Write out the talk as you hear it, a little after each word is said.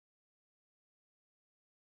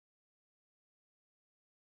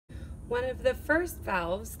One of the first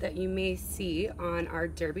valves that you may see on our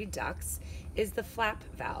derby ducks is the flap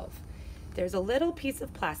valve. There's a little piece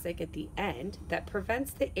of plastic at the end that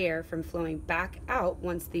prevents the air from flowing back out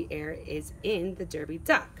once the air is in the derby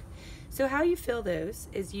duck. So how you fill those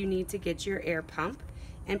is you need to get your air pump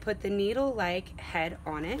and put the needle-like head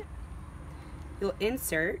on it. You'll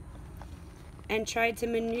insert and try to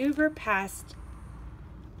maneuver past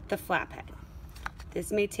the flap head.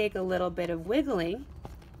 This may take a little bit of wiggling,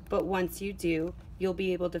 but once you do, you'll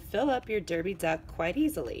be able to fill up your derby duck quite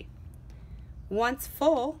easily. Once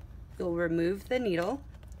full, you'll remove the needle.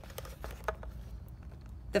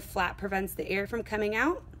 The flap prevents the air from coming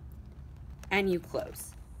out, and you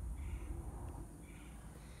close.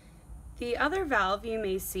 The other valve you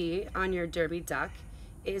may see on your derby duck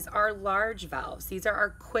is our large valves. These are our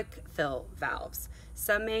quick fill valves.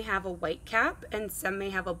 Some may have a white cap and some may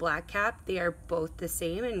have a black cap. They are both the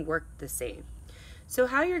same and work the same. So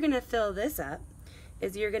how you're gonna fill this up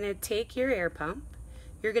is you're gonna take your air pump,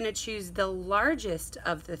 you're gonna choose the largest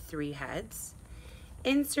of the three heads,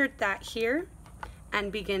 insert that here, and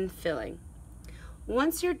begin filling.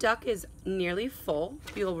 Once your duck is nearly full,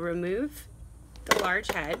 you'll remove the large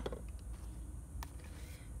head.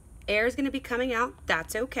 Air is gonna be coming out,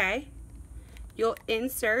 that's okay. You'll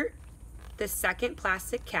insert the second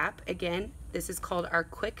plastic cap. Again, this is called our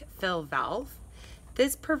quick fill valve.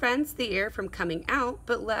 This prevents the air from coming out,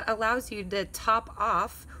 but allows you to top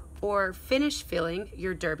off or finish filling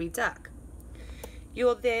your derby duck.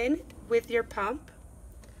 You'll then, with your pump,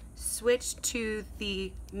 switch to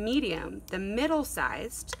the medium, the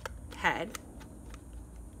middle-sized head.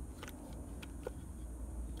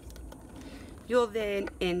 You'll then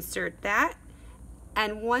insert that,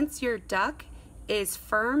 and once your duck is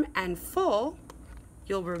firm and full,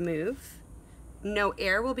 you'll remove. No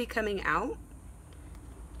air will be coming out.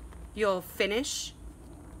 You'll finish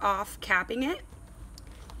off capping it,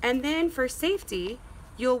 and then for safety,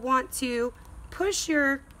 you'll want to push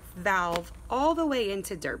your valve all the way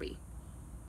into derby.